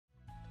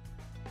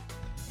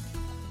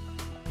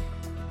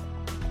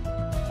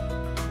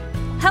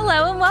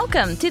Hello and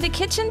welcome to the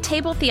Kitchen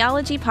Table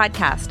Theology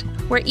Podcast,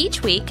 where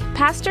each week,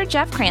 Pastor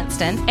Jeff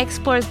Cranston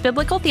explores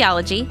biblical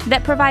theology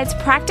that provides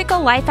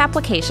practical life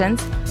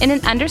applications in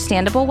an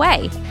understandable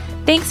way.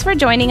 Thanks for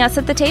joining us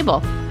at the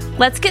table.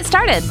 Let's get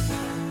started.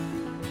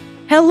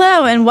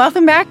 Hello and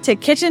welcome back to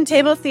Kitchen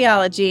Table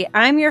Theology.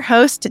 I'm your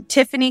host,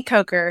 Tiffany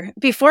Coker.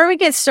 Before we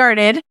get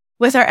started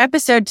with our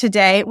episode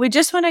today, we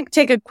just want to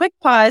take a quick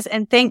pause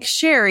and thank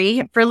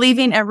Sherry for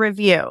leaving a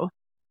review.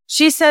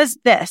 She says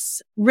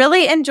this: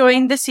 really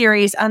enjoying the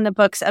series on the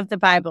books of the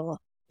Bible.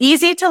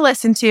 Easy to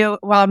listen to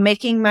while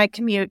making my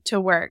commute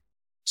to work.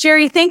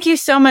 Sherry, thank you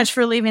so much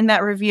for leaving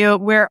that review.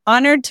 We're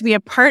honored to be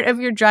a part of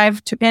your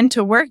drive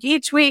into work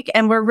each week,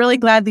 and we're really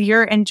glad that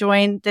you're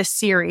enjoying this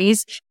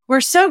series.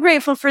 We're so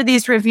grateful for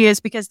these reviews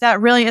because that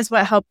really is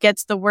what helps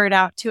gets the word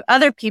out to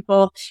other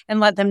people and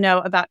let them know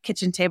about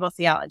Kitchen Table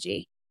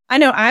Theology. I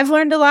know I've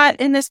learned a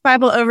lot in this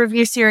Bible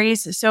overview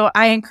series, so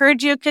I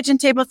encourage you, Kitchen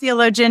Table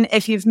Theologian,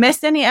 if you've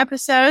missed any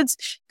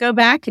episodes, go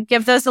back and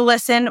give those a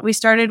listen. We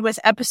started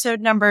with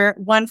episode number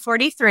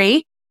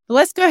 143.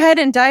 Let's go ahead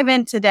and dive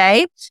in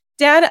today.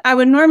 Dad, I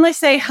would normally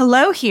say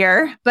hello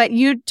here, but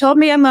you told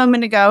me a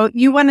moment ago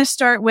you want to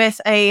start with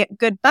a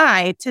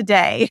goodbye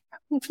today.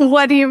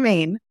 What do you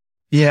mean?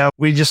 Yeah,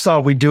 we just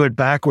thought we'd do it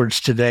backwards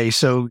today.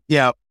 So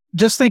yeah,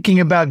 just thinking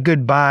about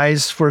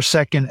goodbyes for a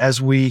second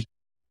as we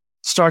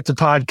start the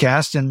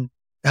podcast. And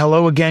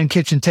hello again,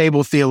 Kitchen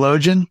Table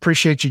Theologian.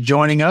 Appreciate you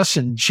joining us.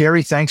 And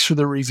Sherry, thanks for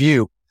the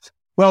review.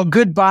 Well,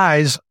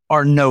 goodbyes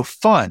are no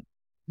fun,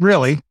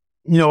 really.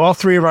 You know, all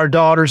three of our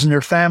daughters and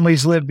their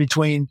families live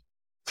between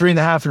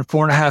 3.5 and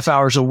 4.5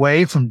 hours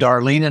away from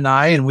Darlene and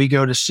I, and we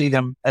go to see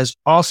them as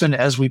often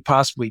as we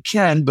possibly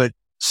can. But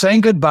saying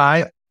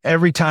goodbye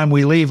every time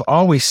we leave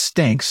always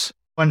stinks.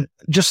 When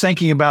just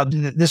thinking about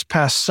this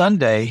past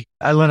Sunday,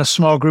 I led a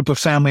small group of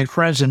family and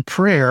friends in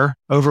prayer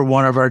over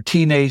one of our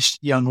teenage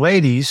young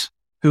ladies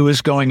who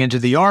is going into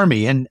the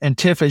Army. And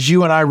Tiff, as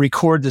you and I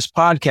record this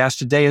podcast,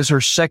 today is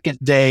her second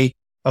day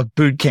of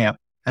boot camp.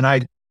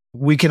 And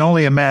we can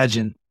only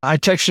imagine. I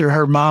texted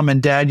her mom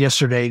and dad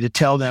yesterday to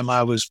tell them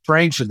I was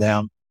praying for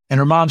them. And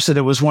her mom said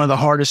it was one of the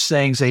hardest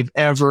things they've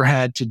ever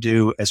had to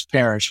do as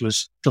parents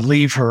was to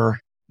leave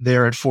her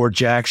there at Fort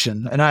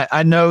Jackson. And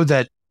I know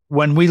that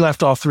when we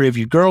left all three of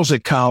you girls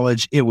at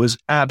college, it was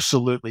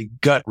absolutely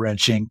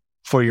gut-wrenching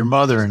for your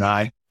mother and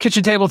I.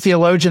 Kitchen Table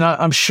Theologian,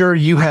 I'm sure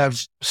you have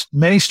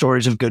many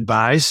stories of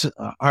goodbyes.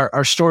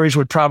 Our stories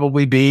would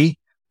probably be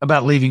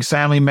about leaving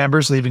family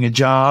members, leaving a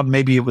job.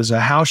 Maybe it was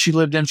a house you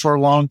lived in for a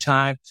long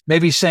time.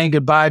 Maybe saying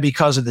goodbye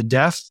because of the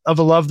death of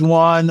a loved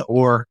one,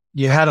 or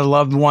you had a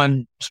loved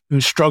one who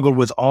struggled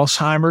with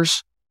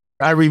Alzheimer's.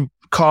 I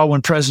recall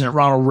when President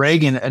Ronald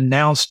Reagan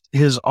announced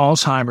his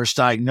Alzheimer's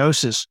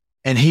diagnosis,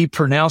 and he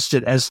pronounced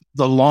it as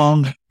the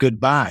long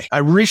goodbye. I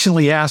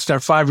recently asked our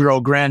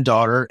 5-year-old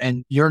granddaughter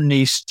and your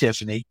niece,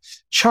 Tiffany,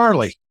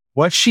 Charlie,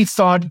 what she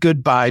thought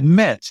goodbye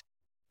meant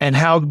and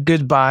how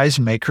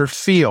goodbyes make her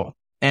feel.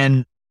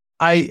 And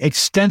I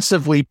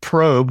extensively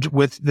probed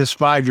with this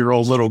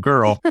 5-year-old little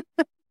girl.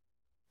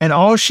 And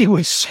all she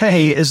would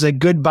say is that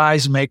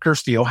goodbyes make her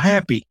feel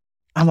happy.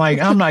 I'm like,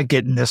 I'm not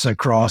getting this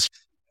across.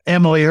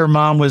 Emily, her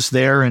mom, was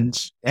there, and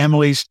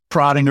Emily's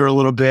prodding her a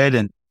little bit.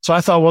 And so I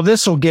thought, well,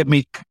 this will get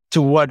me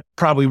to what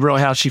probably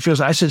really how she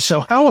feels. I said, so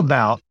how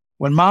about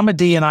when Mama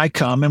D and I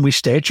come and we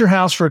stay at your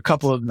house for a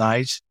couple of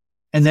nights,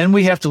 and then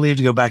we have to leave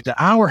to go back to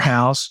our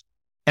house,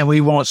 and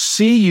we won't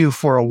see you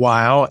for a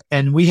while,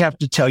 and we have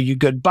to tell you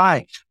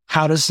goodbye.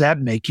 How does that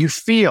make you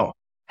feel?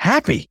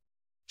 Happy.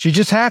 She's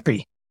just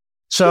happy.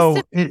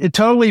 So it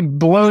totally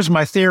blows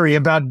my theory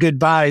about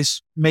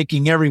goodbyes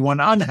making everyone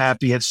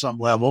unhappy at some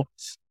level.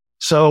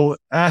 So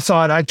I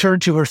thought I'd turn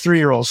to her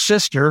 3-year-old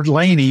sister,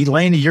 Lainey.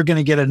 Lainey, you're going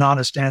to get an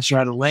honest answer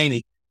out of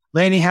Lainey.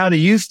 Lainey, how do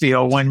you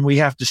feel when we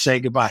have to say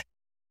goodbye?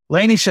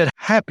 Lainey said,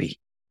 happy.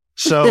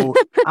 So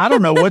I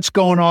don't know what's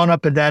going on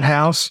up at that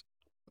house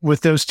with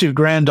those two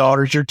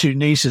granddaughters, your two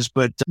nieces,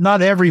 but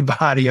not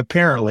everybody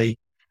apparently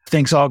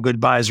thinks all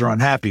goodbyes are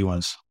unhappy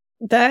ones.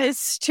 That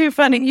is too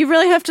funny. You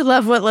really have to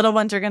love what little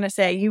ones are going to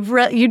say.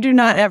 You do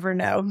not ever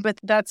know, but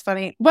that's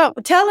funny. Well,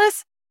 tell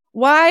us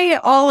why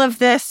all of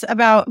this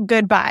about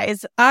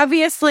goodbyes.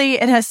 Obviously,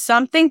 it has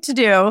something to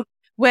do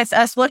with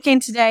us looking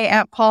today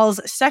at Paul's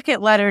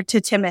second letter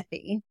to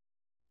Timothy.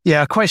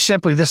 Yeah, quite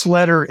simply, this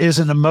letter is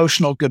an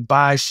emotional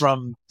goodbye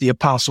from the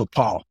Apostle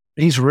Paul.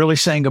 He's really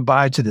saying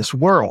goodbye to this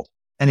world.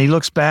 And he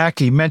looks back,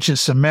 he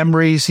mentions some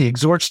memories, he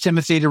exhorts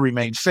Timothy to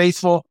remain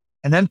faithful.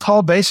 And then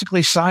Paul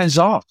basically signs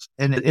off,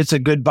 and it's a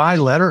goodbye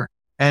letter.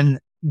 And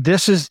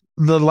this is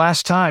the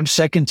last time,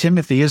 2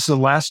 Timothy is the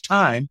last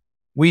time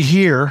we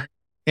hear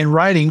in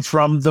writing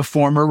from the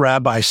former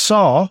Rabbi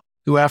Saul,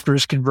 who after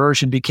his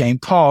conversion became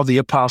Paul, the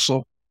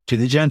apostle to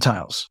the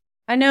Gentiles.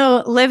 I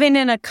know living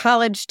in a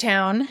college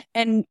town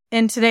and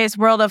in today's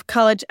world of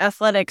college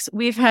athletics,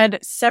 we've had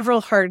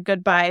several hard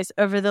goodbyes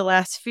over the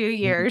last few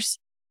years.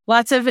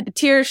 Lots of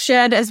tears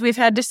shed as we've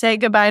had to say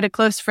goodbye to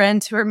close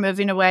friends who are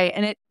moving away.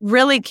 And it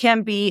really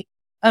can be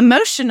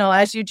emotional.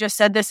 As you just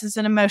said, this is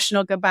an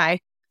emotional goodbye.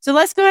 So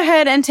let's go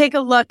ahead and take a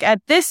look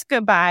at this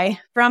goodbye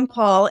from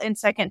Paul in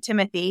 2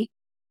 Timothy.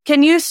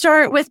 Can you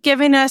start with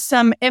giving us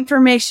some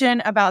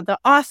information about the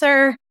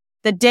author,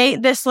 the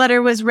date this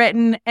letter was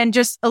written, and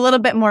just a little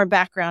bit more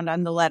background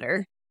on the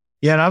letter?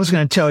 Yeah, and I was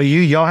going to tell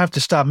you, y'all have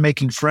to stop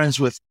making friends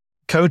with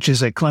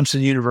coaches at Clemson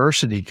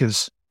University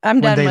because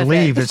when they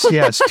leave,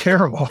 it's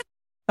terrible.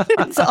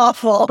 It's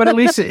awful. But at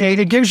least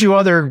it gives you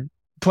other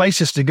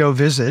places to go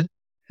visit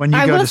when you go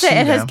to see them. I will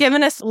say it has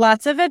given us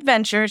lots of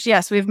adventures.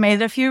 Yes, we've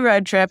made a few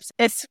road trips.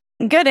 It's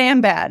good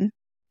and bad.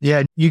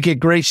 Yeah, you get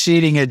great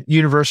seating at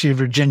University of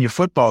Virginia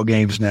football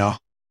games now.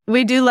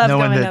 We do love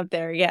going up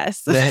there,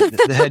 yes.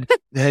 the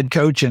head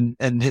coach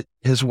and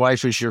his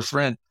wife is your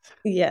friend.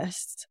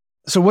 Yes.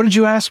 So what did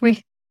you ask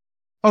me?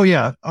 Oh,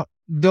 yeah.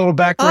 Little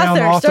background,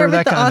 author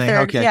that kind of thing.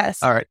 Okay.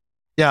 Yes. All right.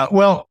 Yeah.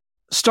 Well,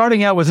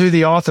 starting out with who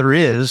the author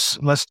is,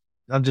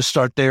 I'll just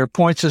start there,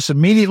 points us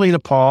immediately to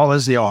Paul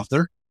as the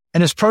author,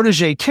 and his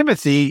protege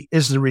Timothy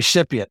is the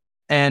recipient.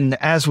 And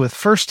as with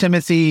 1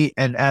 Timothy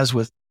and as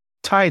with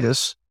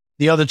Titus,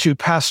 the other two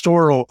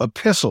pastoral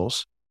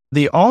epistles,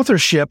 the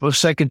authorship of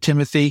 2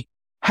 Timothy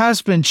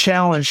has been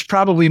challenged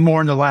probably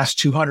more in the last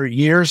 200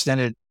 years than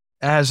it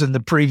has in the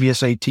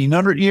previous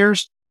 1800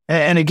 years.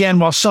 And again,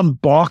 while some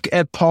balk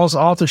at Paul's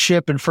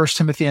authorship in 1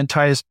 Timothy and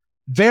Titus,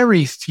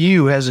 very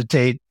few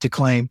hesitate to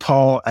claim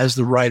Paul as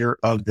the writer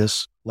of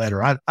this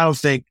letter. I don't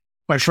think,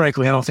 quite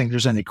frankly, I don't think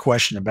there's any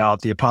question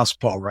about the Apostle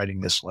Paul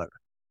writing this letter.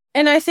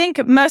 And I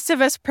think most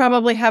of us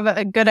probably have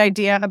a good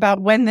idea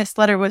about when this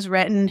letter was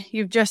written.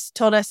 You've just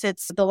told us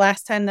it's the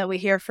last time that we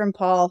hear from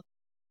Paul.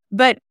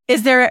 But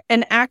is there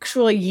an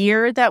actual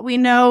year that we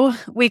know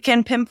we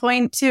can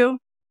pinpoint to?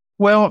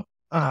 Well,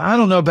 I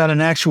don't know about an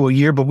actual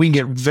year, but we can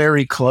get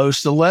very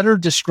close. The letter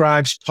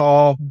describes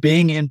Paul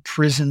being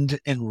imprisoned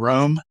in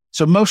Rome.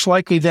 So most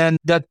likely then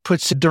that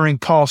puts it during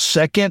Paul's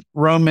second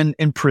Roman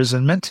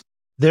imprisonment.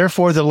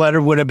 Therefore, the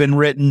letter would have been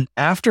written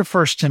after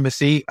 1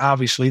 Timothy.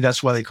 Obviously,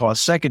 that's why they call it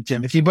 2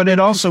 Timothy, but it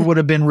also would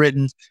have been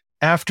written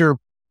after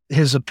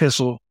his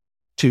epistle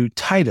to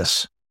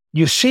Titus.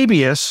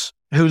 Eusebius,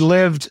 who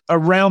lived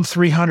around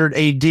 300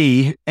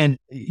 AD, and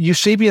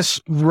Eusebius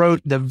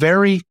wrote the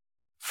very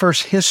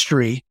first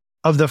history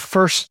of the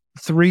first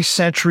 3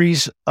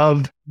 centuries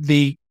of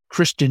the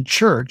Christian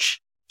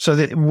church, so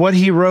that what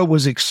he wrote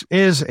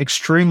is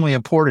extremely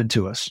important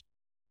to us.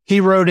 He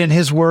wrote in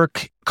his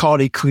work called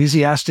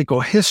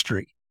Ecclesiastical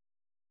History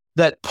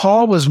that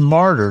Paul was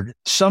martyred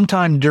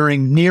sometime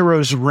during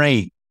Nero's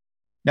reign.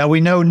 Now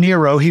we know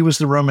Nero, he was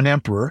the Roman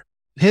emperor.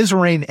 His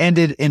reign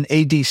ended in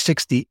AD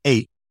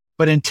 68,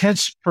 but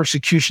intense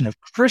persecution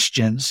of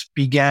Christians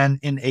began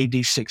in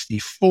AD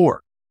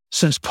 64.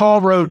 Since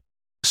Paul wrote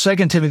 2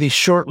 Timothy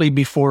shortly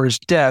before his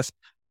death,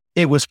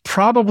 it was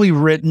probably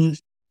written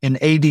in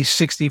AD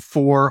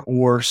 64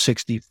 or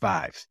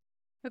 65.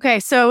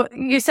 Okay, so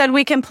you said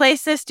we can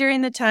place this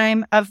during the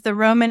time of the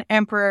Roman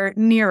Emperor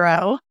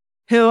Nero,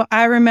 who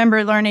I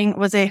remember learning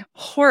was a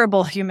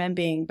horrible human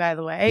being, by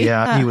the way.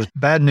 Yeah, he was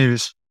bad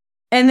news.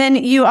 And then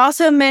you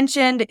also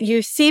mentioned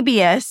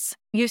Eusebius.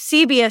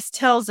 Eusebius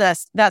tells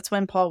us that's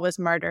when Paul was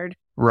martyred.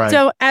 Right.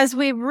 So as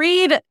we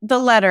read the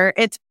letter,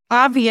 it's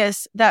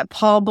obvious that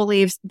Paul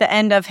believes the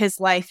end of his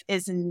life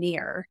is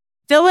near.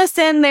 Fill us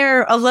in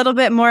there a little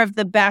bit more of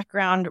the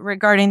background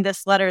regarding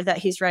this letter that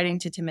he's writing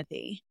to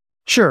Timothy.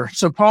 Sure.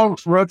 So Paul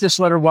wrote this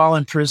letter while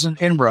in prison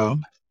in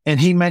Rome,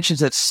 and he mentions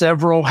that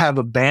several have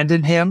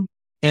abandoned him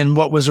in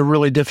what was a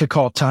really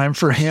difficult time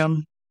for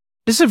him.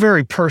 This is a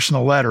very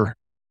personal letter,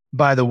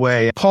 by the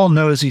way. Paul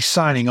knows he's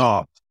signing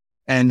off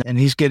and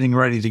he's getting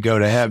ready to go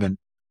to heaven.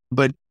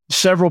 But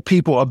several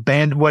people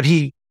abandoned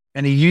he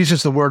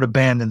uses the word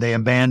abandon. They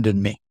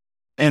abandoned me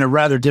in a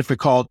rather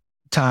difficult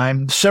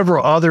time.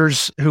 Several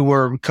others who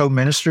were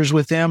co-ministers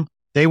with him,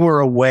 they were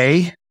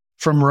away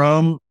from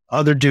Rome,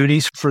 other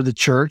duties for the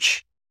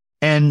church.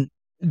 And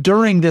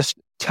during this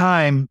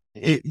time,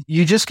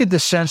 you just get the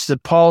sense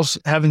that Paul's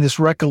having this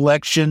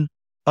recollection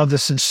of the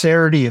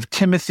sincerity of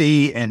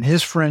Timothy and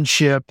his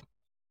friendship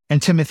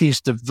and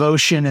Timothy's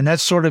devotion. And that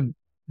sort of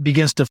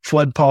begins to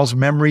flood Paul's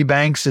memory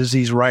banks as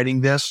he's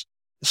writing this.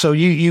 So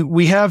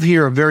we have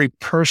here a very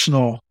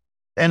personal,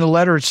 and a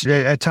letter,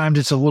 at times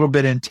it's a little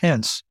bit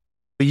intense.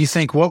 But you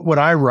think, what would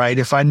I write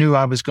if I knew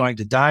I was going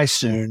to die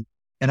soon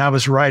and I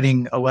was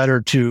writing a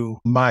letter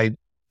to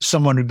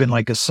someone who'd been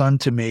like a son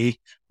to me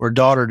or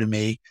daughter to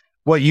me,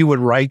 what you would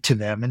write to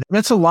them. And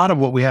that's a lot of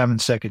what we have in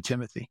 2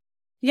 Timothy.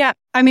 Yeah.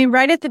 I mean,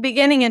 right at the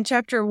beginning in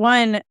chapter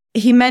 1,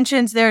 he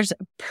mentions there's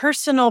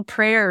personal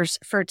prayers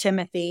for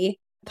Timothy.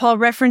 Paul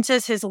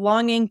references his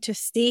longing to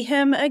see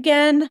him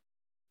again.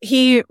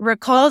 He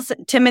recalls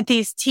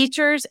Timothy's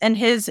teachers and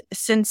his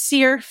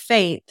sincere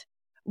faith,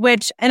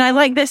 and I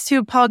like this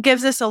too. Paul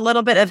gives us a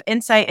little bit of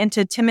insight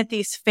into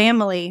Timothy's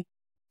family.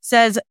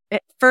 Says,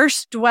 it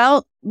first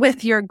dwelt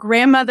with your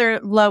grandmother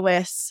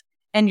Lois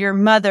and your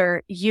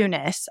mother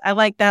Eunice. I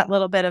like that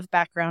little bit of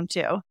background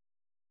too.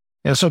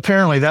 Yeah, so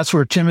apparently that's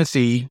where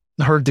Timothy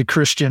heard the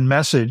Christian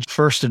message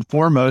first and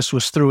foremost,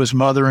 was through his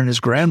mother and his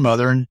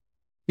grandmother. And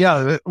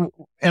Yeah.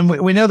 And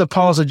we know that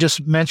Paul's had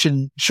just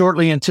mentioned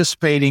shortly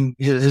anticipating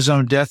his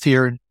own death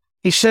here.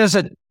 He says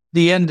at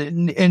the end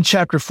in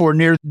chapter 4,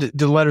 near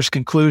the letter's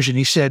conclusion,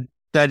 he said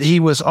that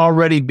he was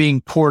already being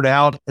poured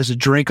out as a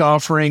drink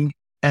offering,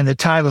 and the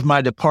time of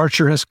my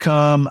departure has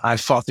come.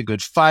 I've fought the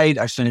good fight.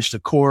 I finished the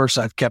course.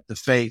 I've kept the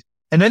faith.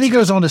 And then he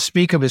goes on to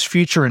speak of his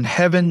future in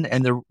heaven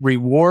and the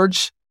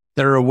rewards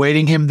that are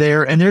awaiting him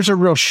there. And there's a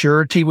real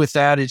surety with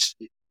that.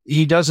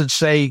 He doesn't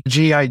say,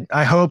 gee,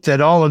 I hope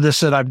that all of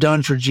this that I've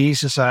done for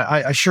Jesus,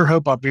 I sure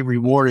hope I'll be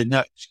rewarded.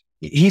 No,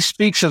 he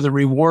speaks of the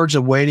rewards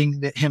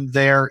awaiting him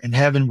there in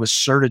heaven with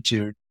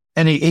certitude.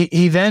 And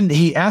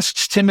he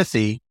asks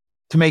Timothy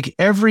to make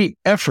every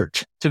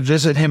effort to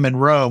visit him in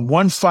Rome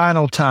one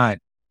final time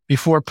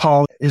before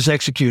Paul is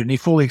executed. And he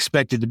fully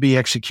expected to be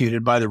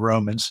executed by the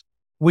Romans.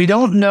 We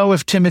don't know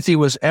if Timothy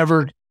was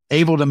ever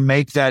able to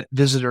make that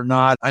visit or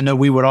not. I know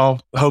we would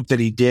all hope that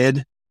he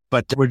did,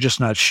 but we're just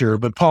not sure.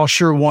 But Paul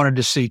sure wanted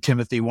to see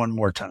Timothy one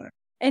more time.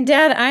 And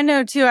Dad, I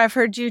know too, I've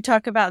heard you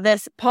talk about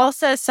this. Paul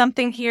says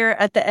something here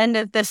at the end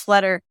of this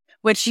letter,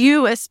 which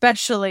you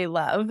especially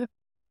love.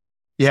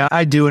 Yeah,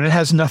 I do. And it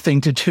has nothing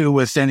to do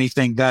with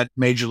anything that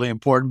majorly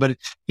important. But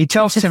he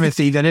tells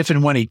Timothy that if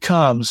and when he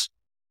comes,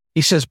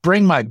 he says,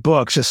 bring my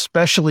books,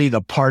 especially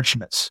the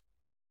parchments.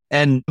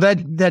 And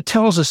that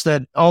tells us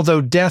that although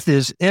death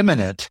is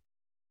imminent,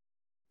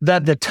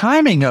 that the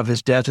timing of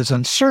his death is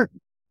uncertain.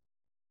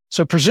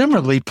 So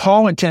presumably,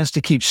 Paul intends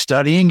to keep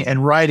studying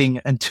and writing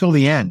until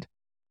the end.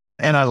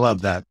 And I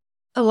love that.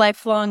 A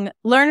lifelong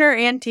learner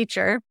and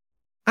teacher.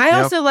 I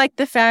also like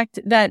the fact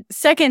that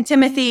 2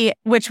 Timothy,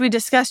 which we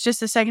discussed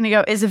just a second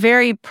ago, is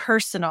very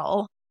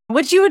personal,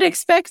 which you would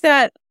expect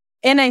that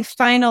in a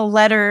final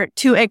letter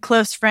to a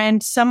close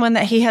friend, someone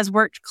that he has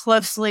worked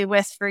closely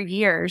with for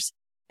years.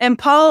 And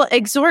Paul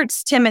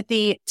exhorts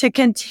Timothy to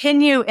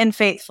continue in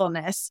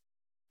faithfulness.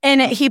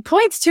 And he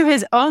points to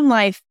his own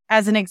life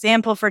as an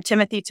example for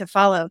Timothy to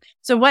follow.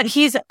 So what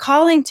he's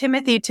calling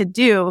Timothy to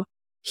do,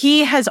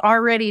 he has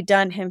already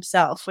done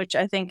himself, which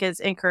I think is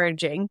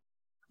encouraging.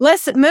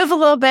 Let's move a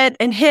little bit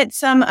and hit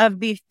some of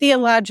the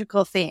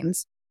theological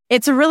themes.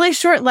 It's a really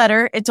short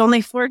letter. It's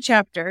only 4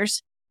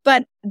 chapters,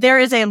 but there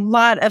is a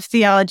lot of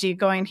theology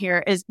going on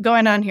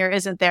here,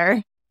 isn't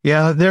there?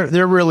 Yeah,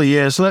 there really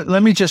is.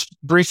 Let me just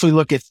briefly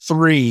look at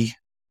 3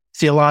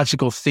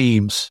 theological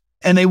themes,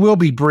 and they will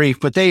be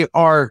brief, but they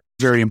are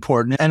very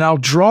important. And I'll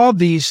draw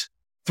these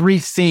 3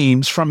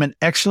 themes from an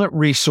excellent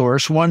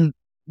resource, one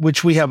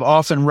which we have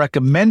often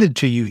recommended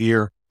to you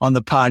here on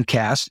the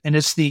podcast, and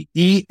it's the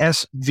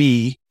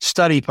ESV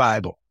Study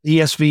Bible.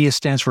 ESV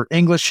stands for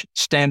English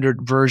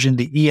Standard Version,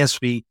 the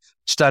ESV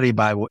Study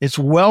Bible. It's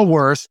well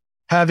worth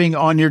having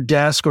on your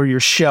desk or your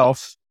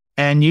shelf,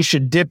 and you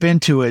should dip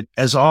into it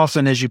as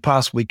often as you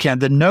possibly can.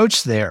 The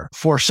notes there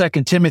for 2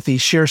 Timothy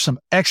share some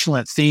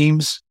excellent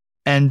themes,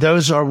 and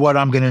those are what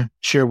I'm going to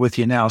share with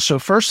you now. So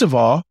first of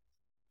all,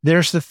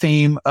 there's the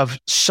theme of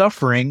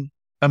suffering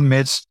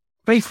amidst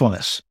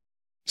faithfulness.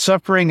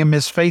 Suffering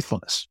amidst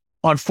faithfulness.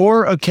 On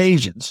 4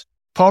 occasions,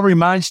 Paul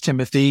reminds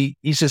Timothy,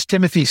 he says,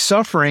 Timothy,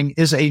 suffering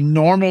is a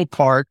normal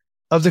part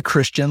of the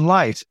Christian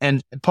life.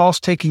 And Paul's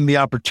taking the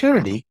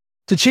opportunity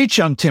to teach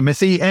young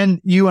Timothy,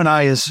 and you and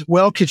I as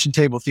well, kitchen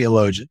table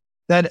theologian,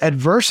 that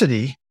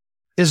adversity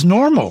is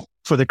normal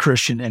for the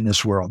Christian in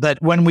this world.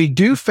 That when we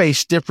do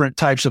face different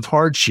types of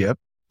hardship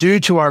due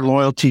to our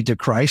loyalty to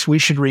Christ, we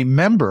should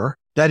remember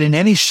that in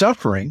any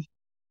suffering,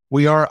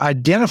 we are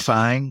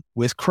identifying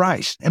with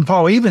Christ. And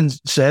Paul even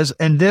says,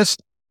 and this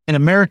in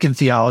American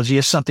theology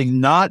is something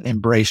not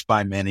embraced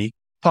by many,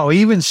 Paul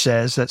even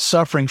says that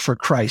suffering for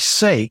Christ's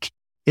sake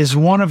is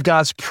one of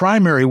God's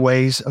primary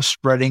ways of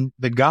spreading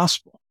the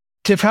gospel.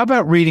 Tiff, how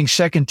about reading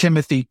 2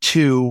 Timothy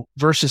 2,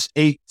 verses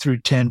 8 through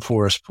 10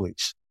 for us,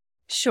 please?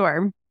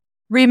 Sure.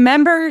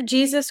 Remember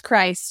Jesus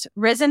Christ,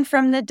 risen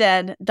from the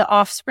dead, the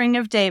offspring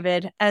of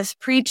David, as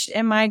preached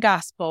in my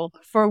gospel,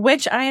 for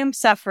which I am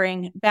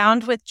suffering,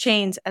 bound with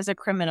chains as a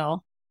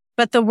criminal.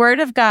 But the word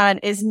of God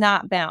is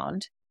not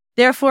bound.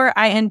 Therefore,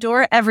 I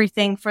endure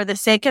everything for the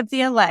sake of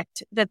the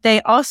elect, that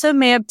they also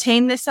may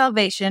obtain the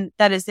salvation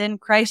that is in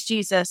Christ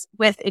Jesus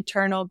with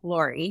eternal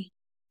glory.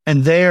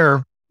 And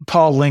there,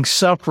 Paul links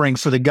suffering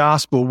for the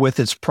gospel with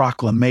its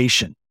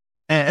proclamation.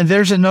 And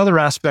there's another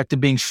aspect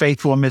of being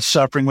faithful amidst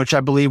suffering, which I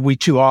believe we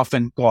too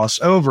often gloss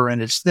over,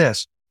 and it's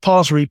this.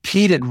 Paul's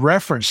repeated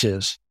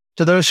references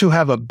to those who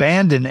have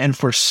abandoned and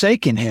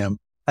forsaken him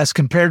as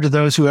compared to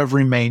those who have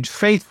remained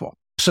faithful.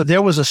 So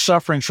there was a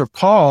suffering for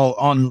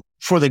Paul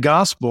for the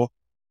gospel,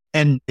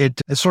 and it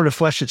sort of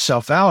fleshed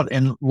itself out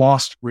in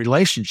lost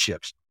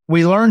relationships.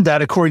 We learned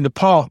that according to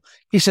Paul,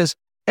 he says,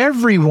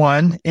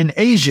 everyone in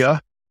Asia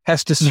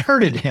has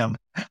deserted him.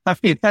 I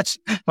mean,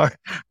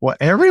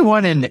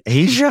 everyone in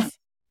Asia?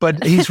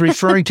 But he's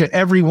referring to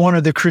every one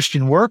of the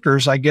Christian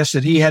workers, I guess,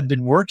 that he had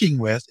been working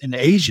with in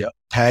Asia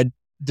had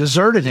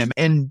deserted him.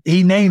 And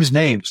he names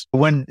names.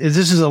 When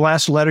this is the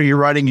last letter you're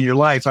writing in your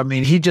life, I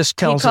mean, he just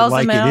tells it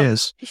like it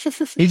is.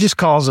 He just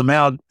calls them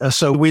out.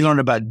 So we learn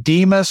about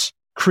Demas,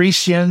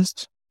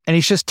 Crescens, and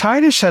he says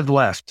Titus had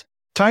left.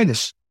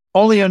 Titus.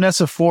 Only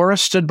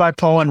Onesiphorus stood by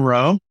Paul in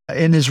Rome.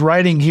 In his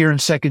writing here in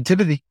 2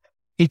 Timothy,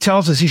 he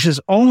tells us, he says,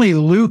 only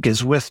Luke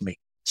is with me.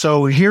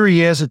 So here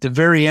he is at the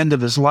very end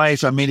of his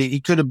life. I mean, he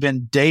could have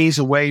been days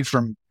away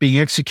from being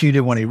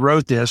executed when he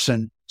wrote this.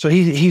 And so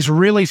he's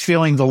really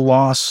feeling the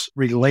loss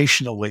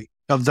relationally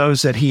of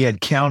those that he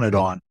had counted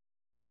on.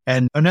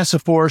 And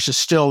Onesiphorus is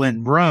still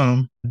in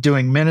Rome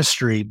doing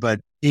ministry,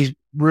 but he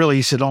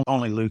said,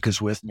 only Luke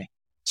is with me.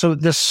 So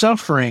the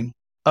suffering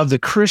of the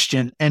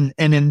Christian, and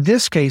in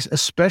this case,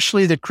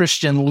 especially the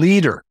Christian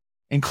leader,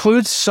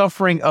 includes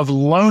suffering of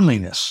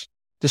loneliness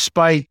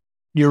despite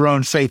your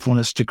own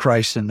faithfulness to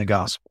Christ and the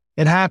gospel.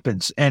 It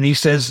happens, and he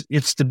says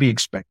it's to be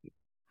expected.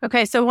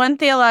 Okay, so one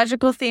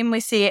theological theme we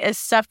see is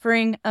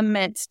suffering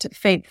amidst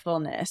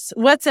faithfulness.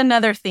 What's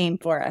another theme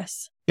for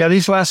us? Yeah,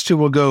 these last two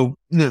will go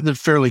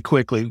fairly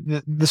quickly.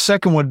 The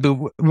second one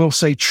will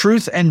say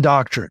truth and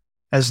doctrine,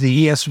 as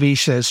the ESV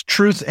says,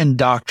 truth and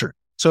doctrine.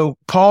 So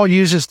Paul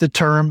uses the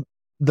term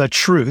the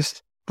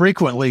truth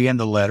frequently in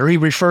the letter. He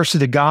refers to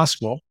the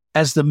gospel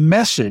as the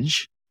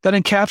message that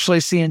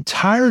encapsulates the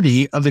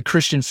entirety of the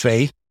Christian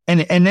faith.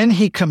 And then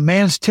he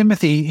commands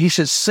Timothy, he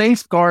says,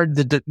 safeguard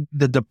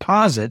the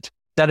deposit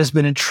that has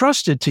been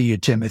entrusted to you,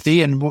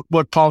 Timothy. And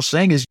what Paul's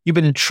saying is you've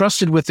been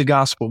entrusted with the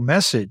gospel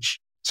message.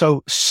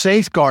 So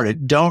safeguard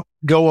it. Don't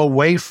go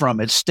away from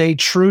it. Stay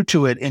true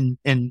to it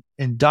in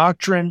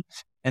doctrine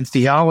and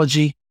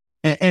theology.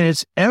 And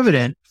it's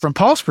evident from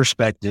Paul's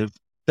perspective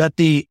that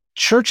the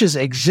church's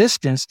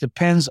existence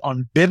depends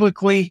on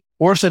biblically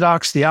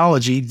orthodox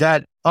theology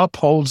that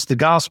upholds the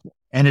gospel.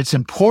 And it's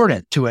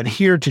important to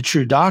adhere to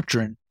true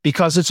doctrine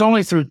because it's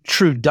only through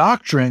true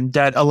doctrine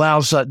that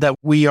allows that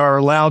we are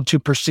allowed to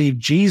perceive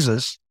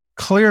Jesus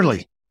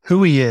clearly,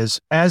 who he is,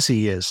 as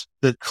he is.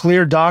 The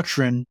clear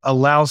doctrine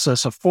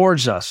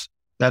affords us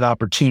that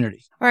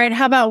opportunity. All right.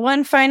 How about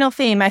one final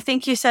theme? I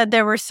think you said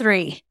there were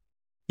three.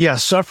 Yeah.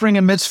 Suffering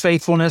amidst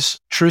faithfulness,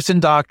 truth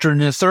and doctrine.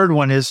 And the third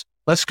one is,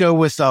 let's go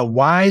with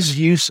wise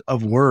use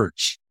of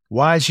words.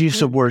 Wise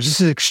use of words.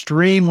 This is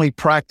extremely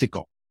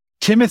practical.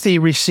 Timothy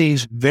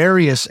receives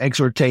various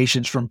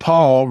exhortations from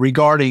Paul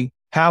regarding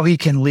how he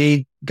can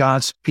lead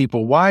God's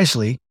people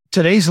wisely.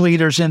 Today's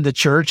leaders in the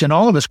church, and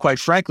all of us, quite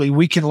frankly,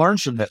 we can learn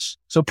from this.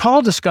 So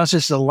Paul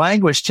discusses the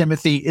language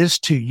Timothy is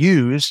to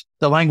use,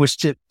 the language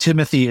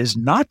Timothy is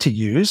not to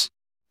use.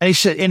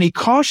 And he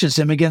cautions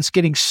him against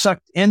getting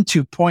sucked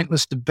into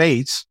pointless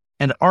debates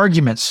and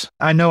arguments.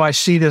 I know I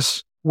see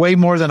this way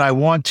more than I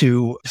want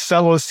to,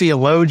 fellow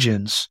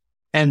theologians,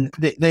 and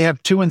they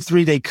have 2 and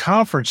 3 day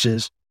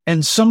conferences.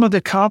 And some of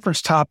the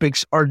conference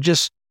topics are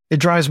just,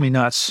 it drives me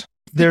nuts.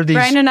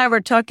 Brian and I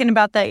were talking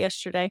about that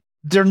yesterday.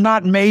 They're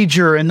not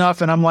major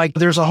enough. And I'm like,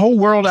 there's a whole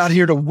world out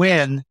here to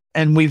win.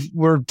 And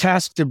we're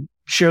tasked to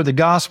share the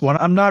gospel. And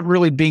I'm not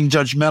really being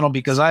judgmental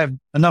because I have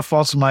enough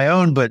faults of my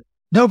own, but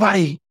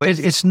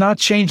it's not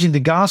changing the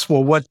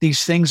gospel, what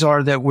these things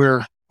are that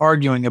we're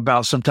arguing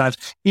about sometimes,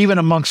 even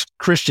amongst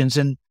Christians.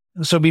 And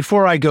so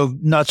before I go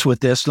nuts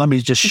with this, let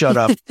me just shut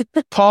up.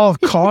 Paul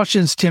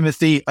cautions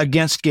Timothy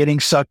against getting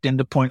sucked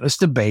into pointless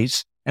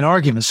debates and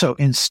arguments. So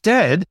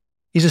instead,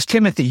 he says,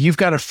 Timothy, you've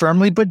got to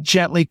firmly but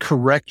gently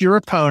correct your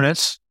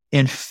opponents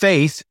in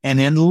faith and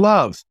in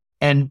love.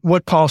 And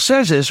what Paul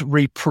says is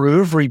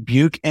reprove,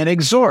 rebuke, and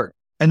exhort.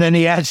 And then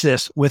he adds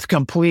this with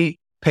complete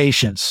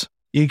patience.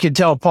 You can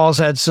tell Paul's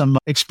had some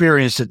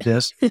experience at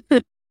this.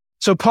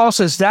 So Paul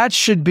says that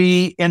should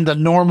be in the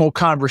normal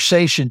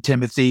conversation,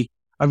 Timothy,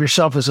 of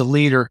yourself as a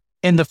leader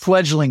in the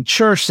fledgling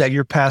church that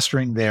you're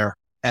pastoring there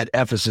at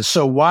Ephesus.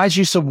 So wise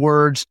use of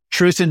words,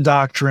 truth and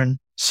doctrine,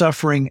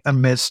 suffering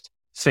amidst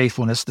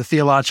faithfulness, the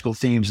theological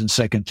themes in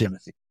 2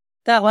 Timothy.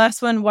 That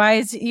last one,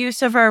 wise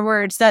use of our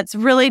words, that's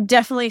really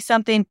definitely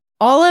something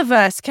all of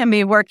us can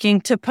be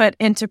working to put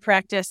into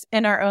practice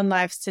in our own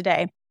lives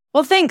today.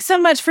 Well, thanks so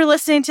much for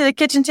listening to the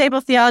Kitchen Table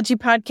Theology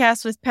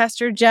Podcast with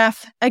Pastor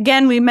Jeff.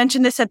 Again, we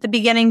mentioned this at the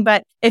beginning,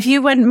 but if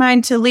you wouldn't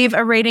mind to leave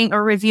a rating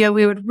or review,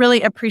 we would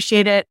really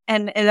appreciate it.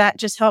 And that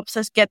just helps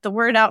us get the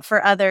word out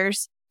for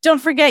others.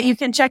 Don't forget, you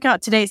can check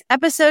out today's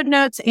episode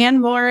notes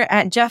and more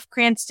at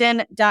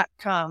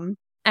jeffcranston.com.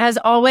 As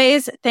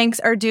always, thanks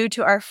are due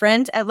to our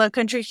friends at Low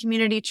Country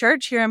Community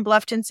Church here in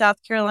Bluffton,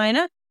 South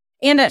Carolina,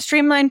 and at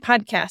Streamline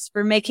Podcast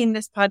for making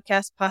this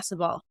podcast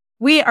possible.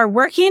 We are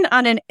working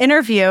on an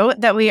interview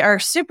that we are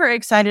super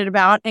excited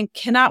about and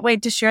cannot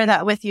wait to share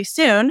that with you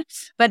soon.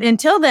 But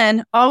until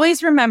then,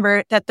 always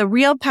remember that the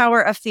real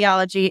power of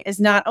theology is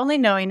not only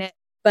knowing it,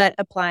 but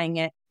applying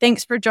it.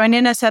 Thanks for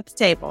joining us at the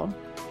table.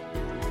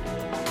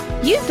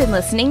 You've been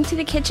listening to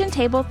the Kitchen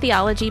Table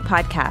Theology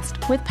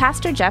Podcast with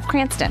Pastor Jeff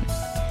Cranston.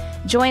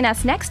 Join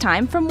us next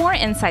time for more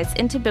insights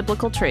into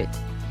biblical truth.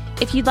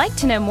 If you'd like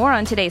to know more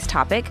on today's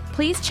topic,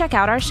 please check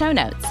out our show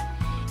notes.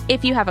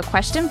 If you have a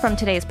question from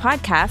today's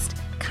podcast,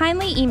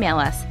 kindly email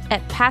us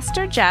at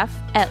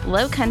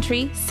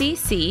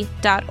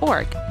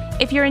pastorjeff@lowcountrycc.org.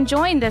 If you're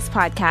enjoying this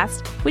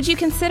podcast, would you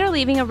consider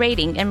leaving a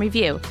rating and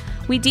review?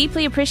 We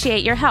deeply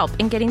appreciate your help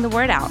in getting the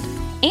word out.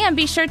 And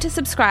be sure to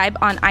subscribe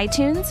on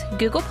iTunes,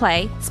 Google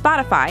Play,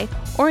 Spotify,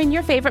 or in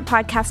your favorite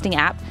podcasting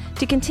app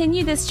to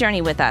continue this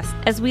journey with us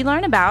as we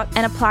learn about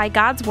and apply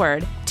God's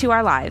Word to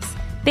our lives.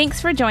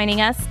 Thanks for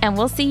joining us, and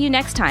we'll see you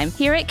next time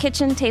here at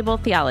Kitchen Table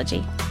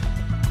Theology.